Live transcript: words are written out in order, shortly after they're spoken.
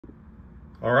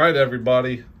All right,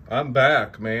 everybody, I'm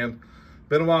back, man.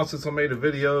 Been a while since I made a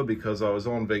video because I was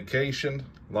on vacation.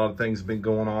 A lot of things have been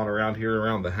going on around here,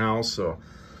 around the house, so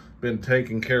been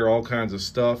taking care of all kinds of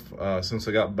stuff since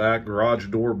I got back. Garage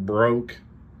door broke.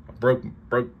 I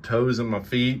broke toes in my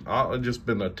feet. It's just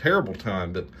been a terrible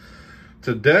time. But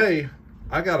today,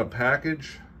 I got a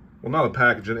package. Well, not a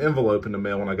package, an envelope in the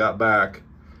mail when I got back.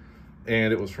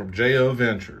 And it was from J.O.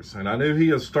 Ventures. And I knew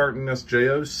he was starting this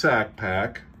J.O. SAK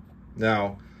pack.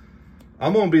 Now,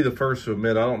 I'm going to be the first to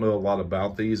admit I don't know a lot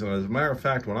about these. And as a matter of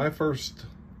fact, when I first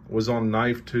was on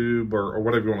Knife Tube or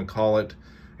whatever you want to call it,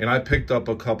 and I picked up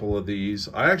a couple of these,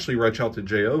 I actually reached out to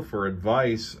J.O. for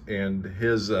advice and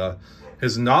his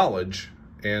knowledge.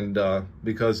 And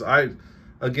because I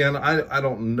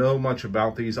don't know much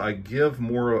about these. I give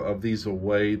more of these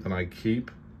away than I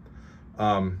keep.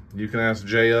 You can ask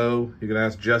J.O., you can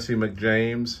ask Jesse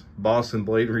McJames, Boston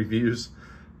Blade Reviews,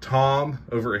 Tom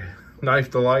over at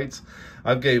Knife Delights.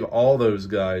 I've gave all those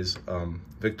guys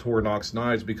Victorinox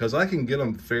knives because I can get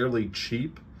them fairly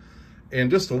cheap and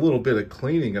just a little bit of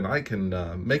cleaning, and I can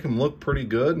make them look pretty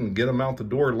good and get them out the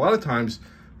door. A lot of times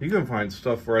you can find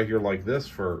stuff right here like this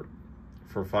for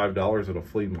 $5 at a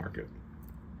flea market.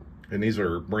 And these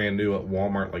are brand new at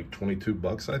Walmart, like 22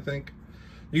 bucks, I think.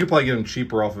 You can probably get them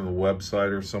cheaper off of a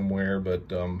website or somewhere, but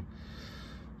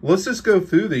let's just go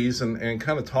through these and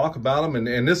kind of talk about them.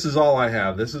 And this is all I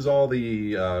have. This is all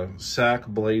the SAK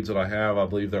blades that I have. I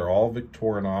believe they're all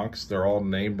Victorinox. They're all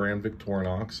name brand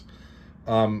Victorinox.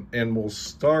 And we'll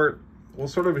sort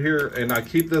of here, and I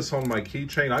keep this on my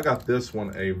keychain. I got this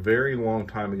one a very long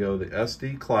time ago, the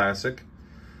SD Classic.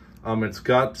 It's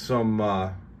got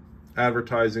some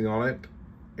advertising on it,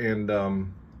 and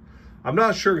I'm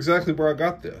not sure exactly where I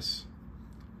got this.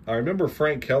 I remember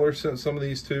Frank Keller sent some of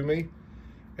these to me,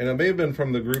 and it may have been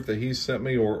from the group that he sent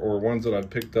me or ones that I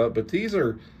picked up. But these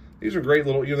are great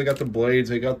little. You know, they got the blades,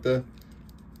 they got the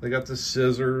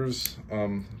scissors,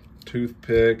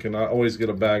 toothpick, and I always get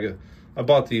a bag of. I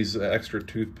bought these extra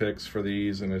toothpicks for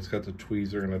these, and it's got the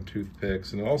tweezer and the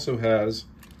toothpicks, and it also has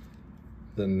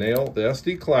the nail. The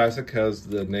SD Classic has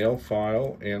the nail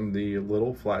file and the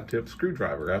little flat tip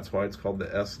screwdriver. That's why it's called the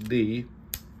SD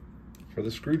for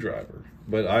the screwdriver.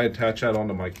 But I attach that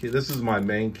onto my key. This is my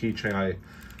main keychain. I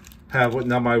have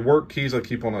now my work keys I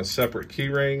keep on a separate key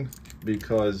ring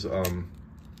because I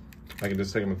can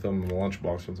just take them and throw them in the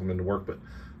lunchbox once I'm into work. But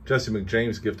Jesse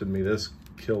McJames gifted me this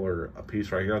killer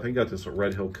piece right here. I think he got this at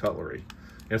Red Hill Cutlery.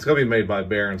 And it's going to be made by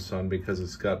Bear & Son because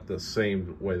it's got the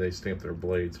same way they stamp their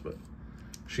blades. But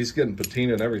she's getting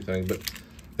patina and everything. But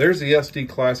there's the SD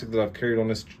Classic that I've carried on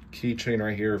this keychain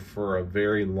right here for a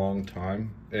very long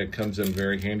time. It comes in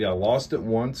very handy. I lost it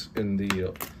once in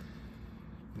the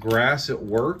grass at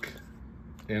work,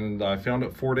 and I found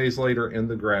it 4 days later in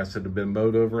the grass. It had been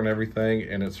mowed over and everything,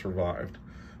 and it survived.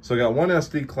 So I got one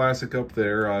SD Classic up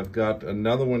there. I've got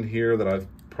another one here that I've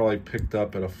probably picked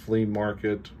up at a flea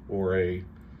market or a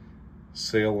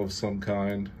sale of some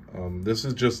kind. This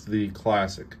is just the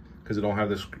Classic because it don't have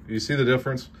this. You see the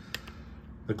difference?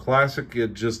 The Classic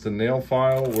is just the nail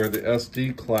file, where the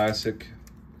SD Classic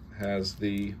has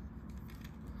the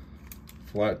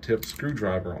flat tip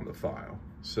screwdriver on the file.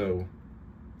 So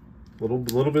little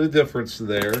bit of difference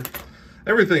there.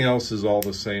 Everything else is all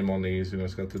the same on these. You know,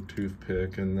 it's got the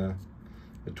toothpick and the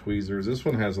tweezers. This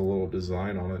one has a little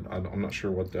design on it. I'm not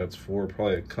sure what that's for.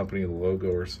 Probably a company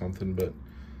logo or something. But you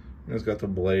know, it's got the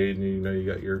blade, and you know you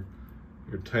got your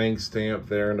tang stamp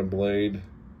there and the blade.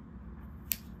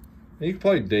 And you can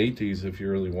probably date these if you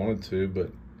really wanted to,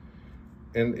 but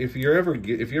if you ever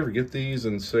get these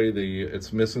and say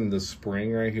it's missing the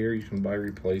spring right here, you can buy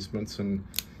replacements and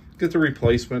get the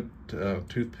replacement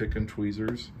toothpick and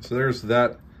tweezers. So there's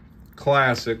that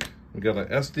Classic. We got an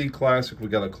SD Classic. We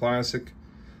got a Classic.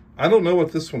 I don't know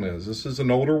what this one is. This is an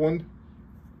older one.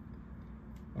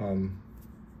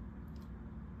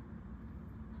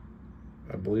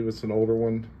 I believe it's an older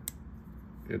one.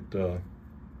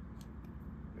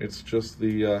 It's just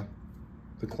the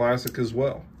Classic as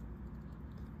well.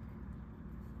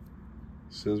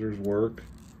 Scissors work.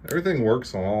 Everything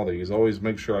works on all these. Always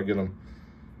make sure I get them.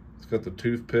 It's got the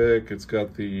toothpick. It's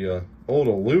got the old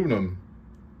aluminum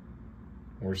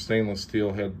or stainless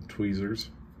steel head tweezers.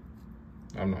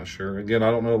 I'm not sure. Again, I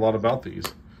don't know a lot about these.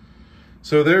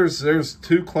 So there's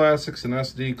two Classics, an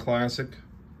SD Classic.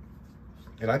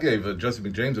 And I gave Jesse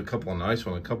McJames a couple of nice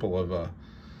ones, a couple of, well,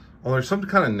 there's some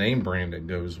kind of name brand that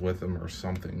goes with them or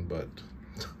something, but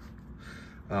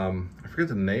I forget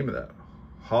the name of that.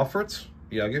 Hoffert's?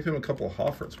 Yeah, I gave him a couple of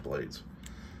Hoffert's blades.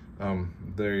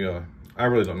 I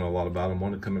really don't know a lot about them.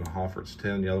 One would come in a Hoffert's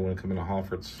tin, the other one would come in a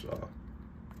Hoffert's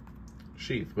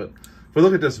sheath. But If we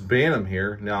look at this Bantam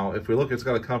here, now if we look, it's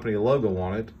got a company logo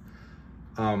on it.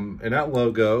 And that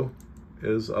logo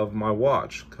is of my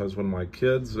watch, because when my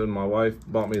kids and my wife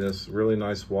bought me this really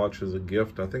nice watch as a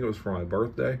gift, I think it was for my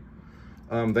birthday,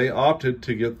 they opted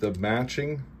to get the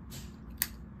matching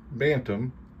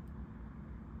Bantam.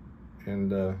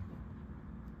 And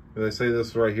they say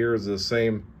this right here is the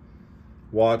same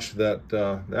watch that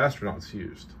the astronauts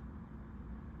used.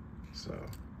 So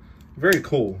very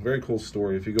cool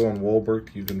story. If you go on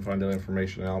Wolbert, you can find that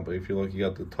information out. But if you look, you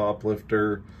got the top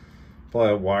lifter,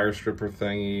 probably a wire stripper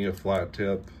thingy, a flat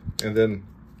tip, and then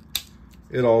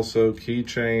it also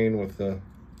keychain with the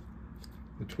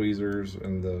tweezers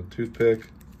and the toothpick.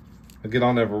 Again,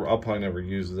 I'll probably never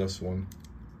use this one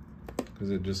because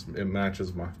it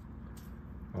matches my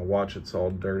watch. It's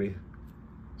all dirty,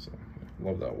 so yeah,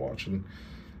 love that watch. And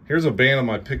here's a Bantam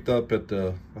I picked up at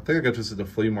I think I got this at the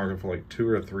flea market for like $2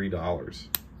 or $3,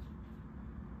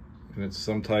 and it's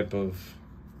some type of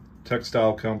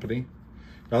textile company.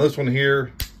 Now this one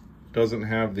here doesn't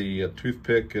have the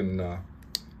toothpick and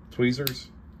tweezers.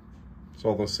 It's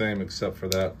all the same except for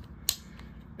that,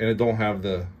 and it don't have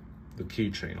the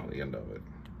keychain on the end of it.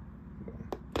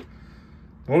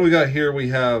 What do we got here? We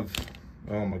have,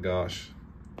 oh my gosh,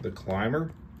 the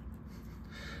Climber.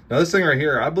 Now this thing right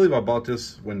here, I believe I bought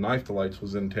this when Knife Delights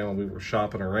was in town. We were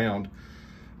shopping around.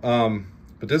 But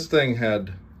this thing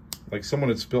had, like, someone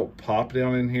had spilt pop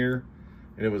down in here,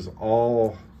 and it was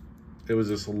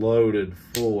just loaded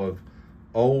full of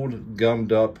old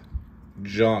gummed up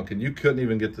junk, and you couldn't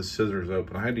even get the scissors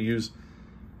open. I had to use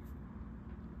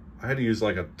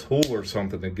like a tool or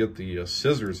something to get the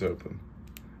scissors open.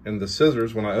 And the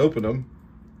scissors, when I opened them,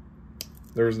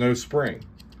 there was no spring.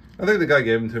 I think the guy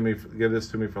gave this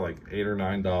to me for like $8 or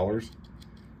 $9.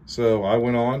 So I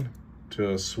went on to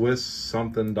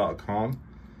SwissSomething.com,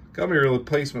 got me a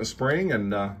replacement spring,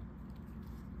 and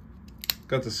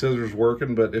got the scissors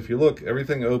working. But if you look,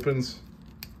 everything opens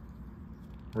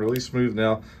really smooth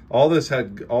now. All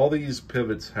these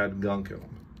pivots had gunk in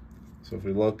them. So if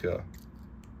we look,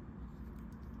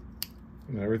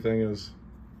 everything is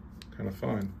kind of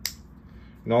fine.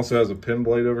 And also has a pin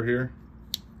blade over here.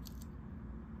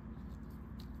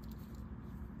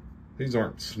 These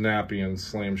aren't snappy and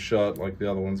slam shut like the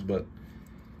other ones, but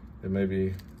it may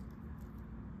be.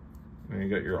 And you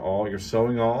got your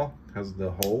sewing awl, has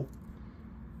the hole.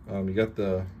 You got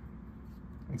the,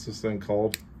 what's this thing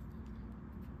called?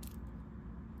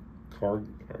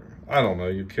 I don't know.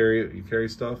 You carry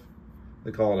stuff.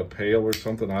 They call it a pail or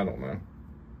something. I don't know.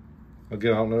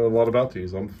 Again, I don't know a lot about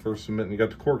these. I'm the first submitting. You got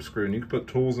the corkscrew, and you can put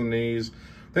tools in these.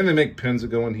 Then they make pins that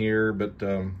go in here, but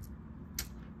a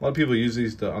lot of people use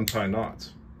these to untie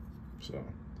knots. So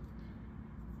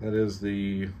that is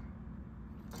the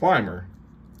Climber,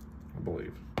 I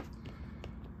believe.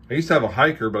 I used to have a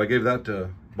Hiker, but I gave that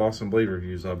to Boston Blade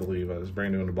Reviews, I believe. I was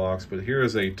brand new in the box. But here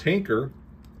is a Tinker.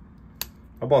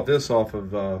 I bought this off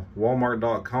of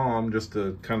Walmart.com just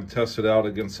to kind of test it out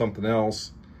against something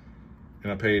else.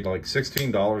 And I paid like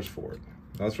 $16 for it.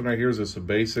 Now, this one right here is just a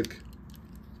basic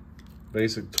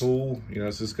tool. You know,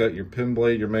 it's just got your pin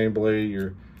blade, your main blade,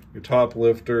 your top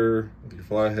lifter with your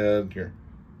flathead, your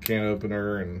can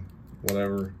opener, and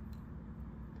whatever.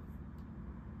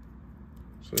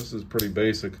 So this is pretty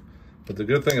basic. But the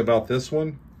good thing about this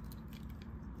one,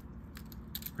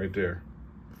 right there,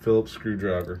 Phillips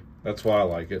screwdriver. That's why I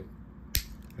like it.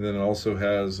 And then it also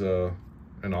has an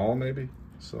awl, maybe.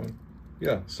 So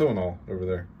yeah, sewing awl over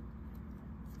there.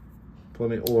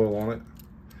 Plenty of oil on it.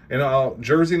 And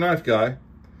Jersey Knife Guy,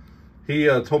 he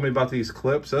told me about these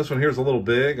clips. This one here is a little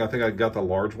big. I think I got the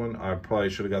large one. I probably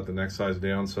should have got the next size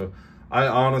down. So I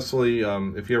honestly,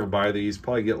 if you ever buy these,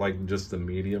 probably get like just the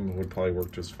medium. It would probably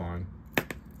work just fine.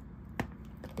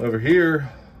 Over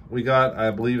here, we got, I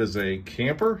believe, is a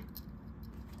camper.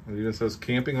 It even says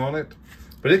camping on it.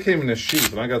 But it came in a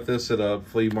sheath, and I got this at a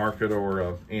flea market or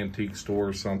a antique store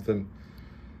or something.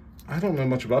 I don't know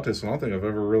much about this, and I don't think I've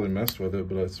ever really messed with it,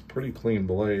 but it's a pretty clean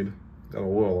blade. Got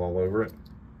oil all over it.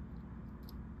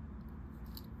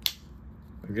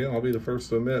 Again, I'll be the first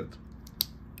to admit,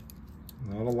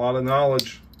 not a lot of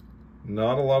knowledge.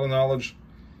 Not a lot of knowledge.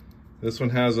 This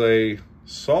one has a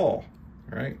saw,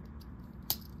 right?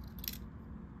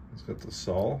 It's got the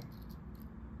saw.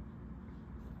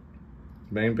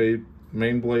 Main blade,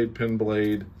 pin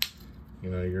blade, you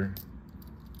know, your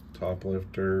top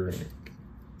lifter, and your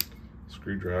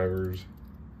screwdrivers,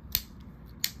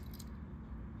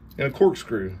 and a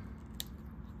corkscrew.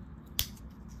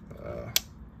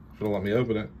 If it'll let me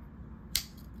open it.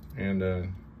 And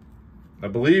I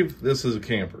believe this is a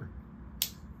camper.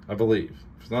 I believe.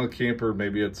 If it's not a camper,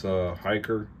 maybe it's a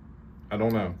hiker. I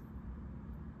don't know.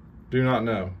 Do not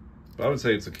know. But I would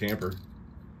say it's a camper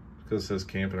because it says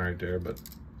camping right there, but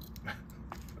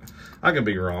I can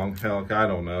be wrong. Hell, I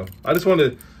don't know. I just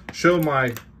wanted to show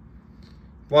a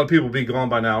lot of people will be gone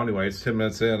by now anyway. It's 10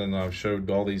 minutes in and I've showed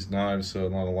all these knives, so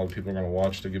not a lot of people are going to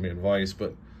watch to give me advice.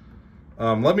 But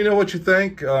let me know what you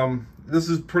think. This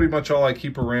is pretty much all I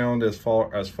keep around as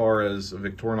far as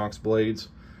Victorinox blades.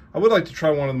 I would like to try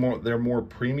one of their more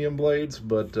premium blades,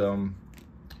 but I'm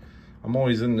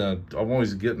always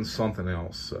getting something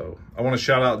else. So I want to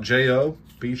shout out Jo.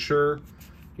 Be sure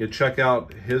you check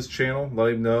out his channel.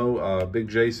 Let him know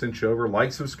BigJ sent you over.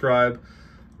 Like, subscribe.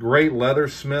 Great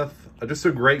leathersmith. Just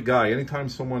a great guy. Anytime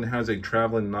someone has a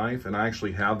traveling knife, and I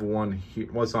actually have one here.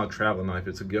 Well, it's not a traveling knife.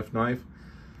 It's a gift knife.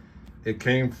 It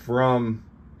came from,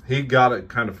 he got it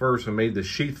kind of first and made the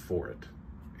sheath for it.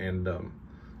 And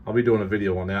I'll be doing a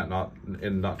video on that not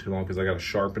too long because I got to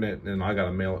sharpen it and I got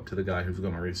to mail it to the guy who's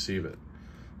going to receive it.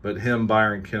 But him,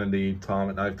 Byron Kennedy, Tom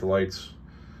at Knife Delights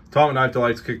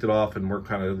kicked it off, and we're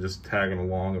kind of just tagging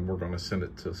along, and we're going to send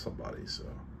it to somebody. So,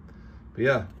 but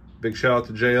yeah, big shout out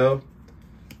to Jo.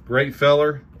 Great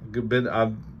feller.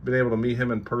 I've been able to meet him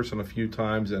in person a few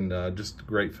times, and just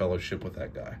great fellowship with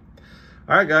that guy.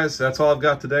 All right, guys, that's all I've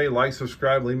got today. Like,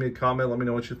 subscribe, leave me a comment. Let me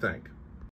know what you think.